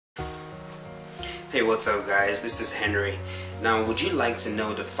Hey, what's up guys? This is Henry. Now, would you like to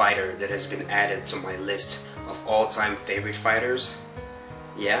know the fighter that has been added to my list of all-time favorite fighters?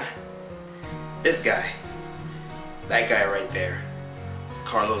 Yeah? This guy. That guy right there.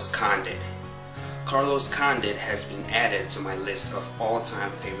 Carlos Condit. Carlos Condit has been added to my list of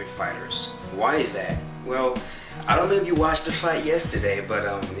all-time favorite fighters. Why is that? Well, I don't know if you watched the fight yesterday, but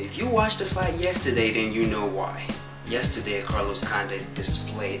if you watched the fight yesterday, then you know why. Yesterday, Carlos Condit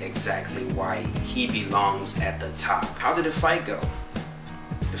displayed exactly why he belongs at the top. How did the fight go?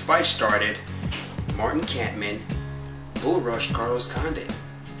 The fight started, Martin Kampmann bull rushed Carlos Condit.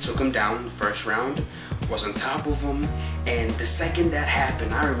 Took him down in the first round, was on top of him, and the second that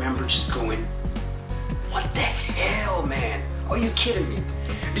happened, I remember just going, what the hell, man? Are you kidding me?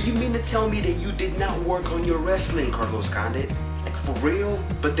 Do you mean to tell me that you did not work on your wrestling, Carlos Condit? Like, for real?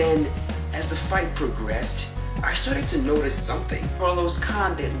 But then, as the fight progressed, I started to notice something. Carlos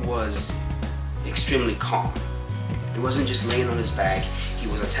Condit was extremely calm. He wasn't just laying on his back, he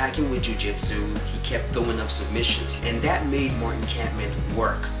was attacking with jiu-jitsu, he kept throwing up submissions, and that made Martin Kampmann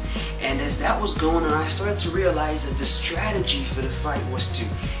work. And as that was going on, I started to realize that the strategy for the fight was to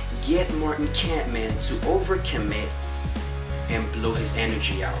get Martin Kampmann to overcommit and blow his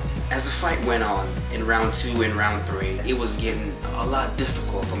energy out. As the fight went on, in round 2 and round 3, it was getting a lot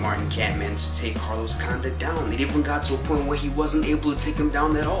difficult for Martin Kampmann to take Carlos Condit down. It even got to a point where he wasn't able to take him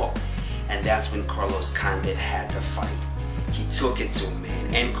down at all. And that's when Carlos Condit had the fight. He took it to him,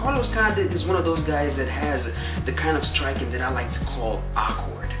 man. And Carlos Condit is one of those guys that has the kind of striking that I like to call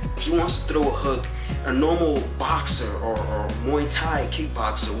awkward. If he wants to throw a hook, a normal boxer or Muay Thai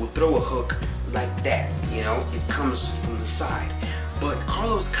kickboxer will throw a hook like that, you know, it comes from the side. But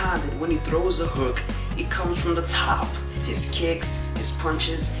Carlos Condit, when he throws a hook, it comes from the top. His kicks, his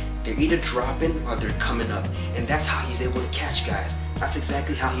punches, they're either dropping or they're coming up. And that's how he's able to catch guys. That's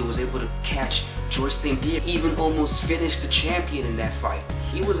exactly how he was able to catch George St. Pierre, even almost finished the champion in that fight.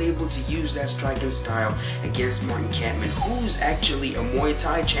 He was able to use that striking style against Martin Kampmann, who's actually a Muay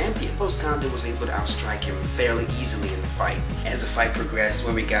Thai champion. Carlos Condit was able to outstrike him fairly easily in the fight. As the fight progressed,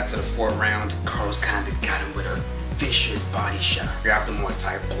 when we got to the 4th round, Carlos Condit got him with a vicious body shot. Grabbed the Muay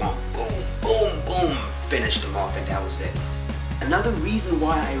Thai, boom, boom, boom, boom, finished him off, and that was it. Another reason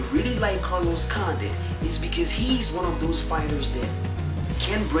why I really like Carlos Condit is because he's one of those fighters that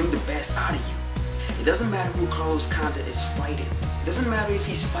can bring the best out of you. It doesn't matter who Carlos Condit is fighting. It doesn't matter if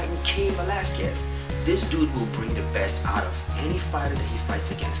he's fighting Cain Velasquez. This dude will bring the best out of any fighter that he fights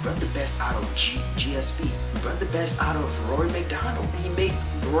against. Brought the best out of GSP. Brought the best out of Rory McDonald. He made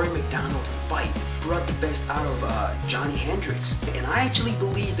Rory McDonald fight. Brought the best out of Johnny Hendricks. And I actually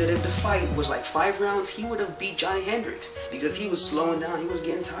believe that if the fight was like 5 rounds, he would have beat Johnny Hendricks because he was slowing down, he was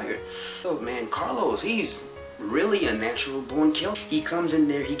getting tired. So man, Carlos, he's really a natural born killer. He comes in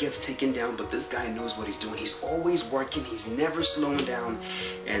there, he gets taken down, but this guy knows what he's doing. He's always working, he's never slowing down,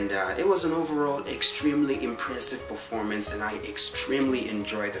 and it was an overall extremely impressive performance, and I extremely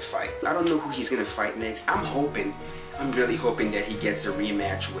enjoyed the fight. I don't know who he's gonna fight next. I'm really hoping that he gets a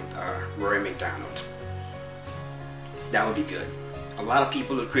rematch with Rory McDonald. That would be good. A lot of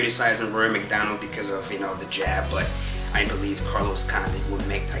people are criticizing Rory McDonald because of, you know, the jab, but I believe Carlos Condit will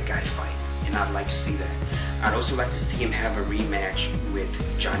make that guy fight, and I'd like to see that. I'd also like to see him have a rematch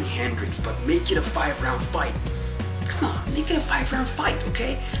with Johnny Hendricks, but make it a 5-round fight. Come on, make it a 5-round fight,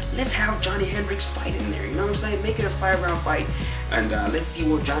 okay? Let's have Johnny Hendricks fight in there, you know what I'm saying? Make it a 5-round fight, and let's see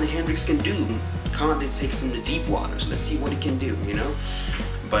what Johnny Hendricks can do. Condit takes him to deep waters. Let's see what he can do, you know?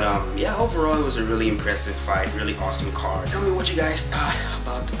 But yeah, overall it was a really impressive fight, really awesome card. Tell me what you guys thought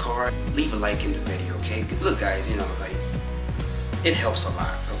about the card. Leave a like in the video, okay? Look guys, you know, like, it helps a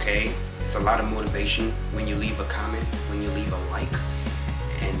lot, okay? It's a lot of motivation when you leave a comment, when you leave a like,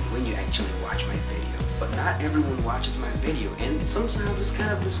 and when you actually watch my video. But not everyone watches my video, and sometimes it's kind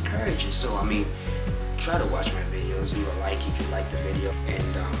of discouraging. So I mean, try to watch my videos, leave a like if you like the video, and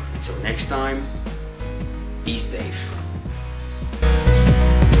until next time, be safe.